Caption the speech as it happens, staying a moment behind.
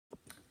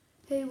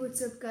Hey,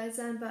 what's up guys,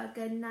 I'm back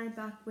and I'm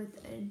back with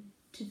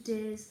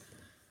today's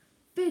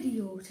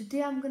video.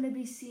 Today I'm going to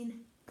be seeing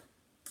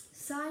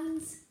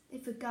signs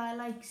if a guy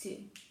likes you.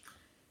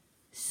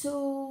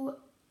 So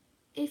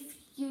if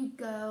you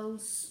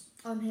girls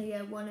on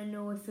here want to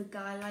know if a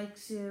guy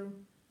likes you,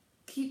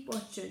 keep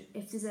watching.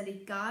 If there's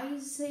any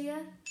guys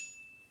here,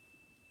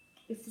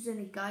 you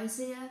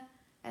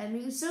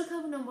can still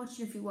comment on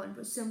watching if you want,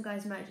 but some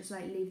guys might just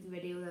like leave the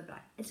video. They're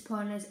like, it's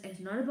pointless, it's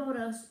not about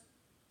us,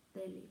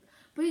 they leave.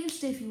 But you can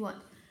stay if you want.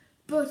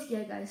 But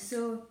yeah guys,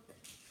 so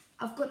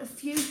I've got a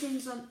few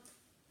things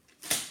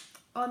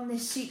on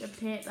this sheet of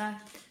paper.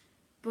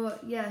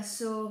 But yeah,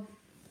 so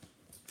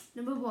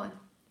number one,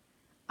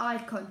 eye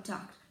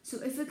contact.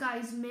 So if a guy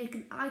is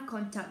making eye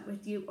contact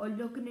with you or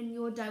looking in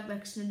your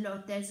direction a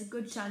lot, there's a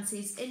good chance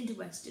he's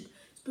interested.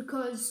 It's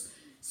because,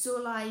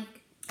 so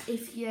like,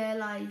 if you're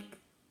like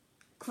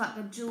crack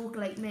a joke,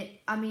 like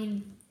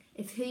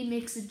if he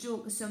makes a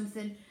joke or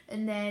something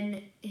and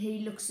then he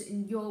looks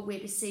in your way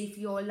to see if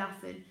you're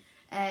laughing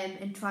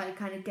and try to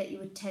kind of get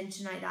your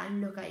attention like that and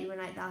look at you and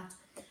like that,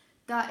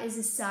 that is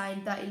a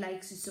sign that he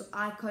likes you. So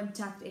eye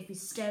contact, if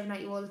he's staring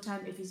at you all the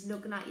time, if he's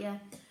looking at you.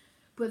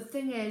 But the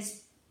thing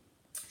is,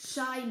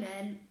 shy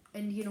men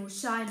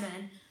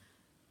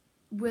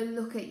will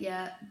look at you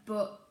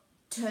but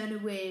turn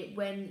away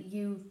when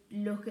you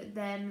look at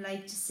them,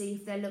 like to see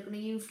if they're looking at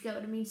you, if you get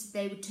what I mean. So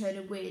they would turn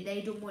away,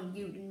 they don't want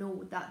you to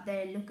know that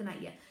they're looking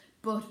at you.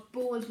 But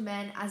bold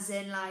men, as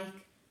in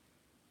like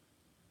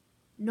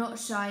not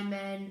shy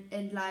men,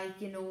 and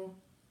like you know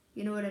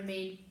what I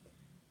mean,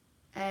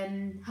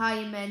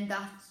 high men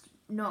that's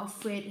not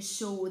afraid to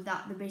show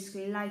that they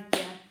basically like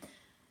you,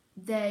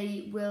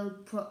 they will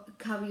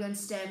carry on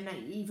staring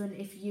at you even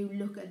if you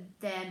look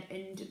at them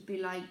and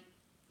be like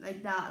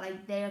that,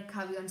 like they'll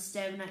carry on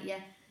staring at you.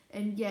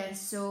 And yeah,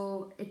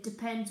 so it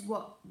depends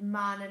what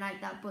man and like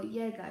that. But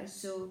yeah guys,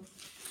 so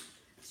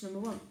that's number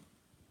one.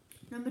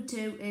 Number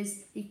two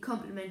is he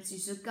compliments you.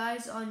 So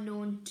guys are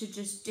known to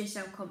just dish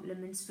out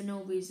compliments for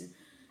no reason.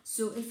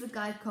 So if a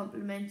guy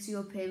compliments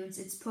your appearance,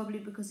 it's probably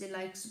because he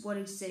likes what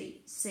he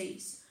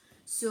sees.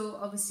 So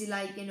obviously,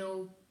 like,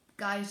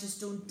 guys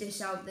just don't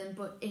dish out them,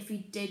 but if he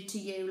did to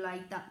you,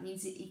 like, that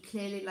means that he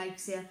clearly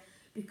likes you.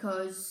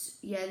 Because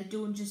yeah, they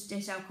don't just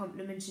dish out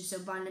compliments just to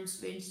random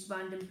strangers,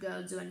 random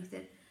girls or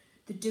anything.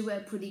 They do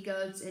it pretty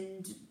girls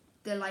and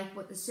they like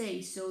what they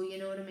see, so you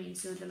know what I mean.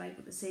 So they like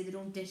what they see, they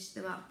don't dish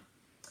them out.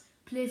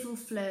 Playful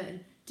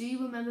flirting. Do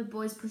you remember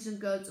boys pushing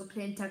girls or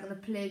playing tag on the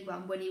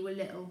playground when you were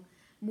little?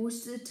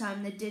 Most of the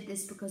time they did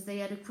this because they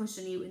had a crush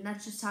on you, and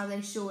that's just how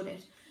they showed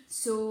it.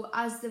 So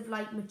as they've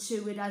like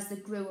matured, as they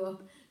grew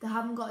up, they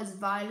haven't got as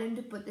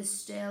violent, but they're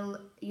still,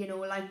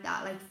 like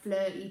that, like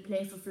flirty,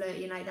 playful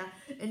flirty and like that.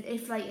 And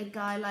if like a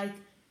guy like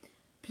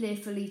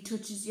playfully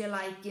touches you,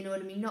 like, you know what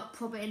I mean, not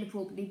proper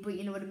inappropriately, but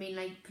you know what I mean,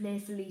 like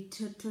playfully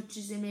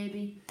touches you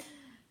maybe,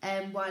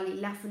 while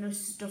he's laughing or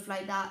stuff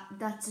like that,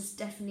 that's just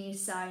definitely a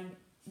sign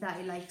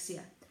that he likes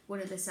you. One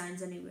of the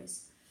signs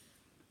anyways.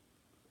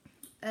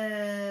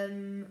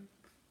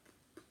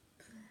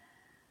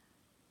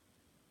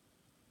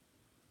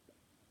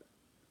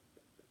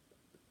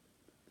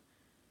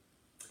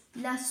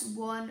 Last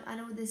one, I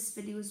know this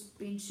video's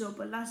been short,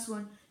 but last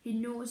one, he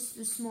knows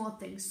the small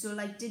things. So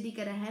like, did he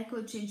get a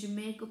haircut, change your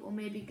makeup, or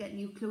maybe get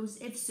new clothes?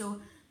 If so,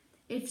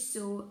 and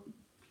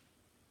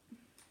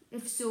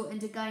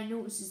the guy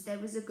notices, there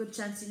was a good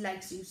chance he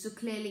likes you. So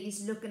clearly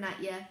he's looking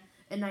at you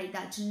and like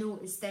that to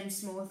notice them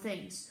small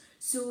things.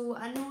 So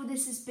I know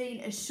this has been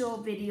a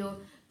short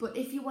video, but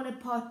if you want a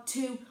part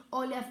 2,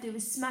 all you have to do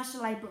is smash the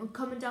like button,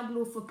 comment down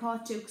below for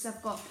part 2, because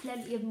I've got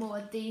plenty of more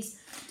of these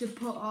to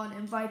put on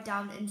and write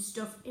down and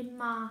stuff in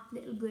my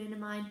little brain of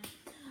mine.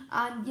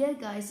 And yeah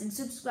guys, and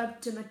subscribe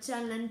to my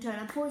channel and turn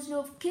on post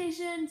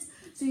notifications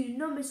so you're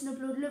not missing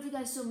upload. Love you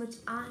guys so much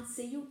and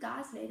see you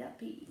guys later.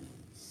 Peace.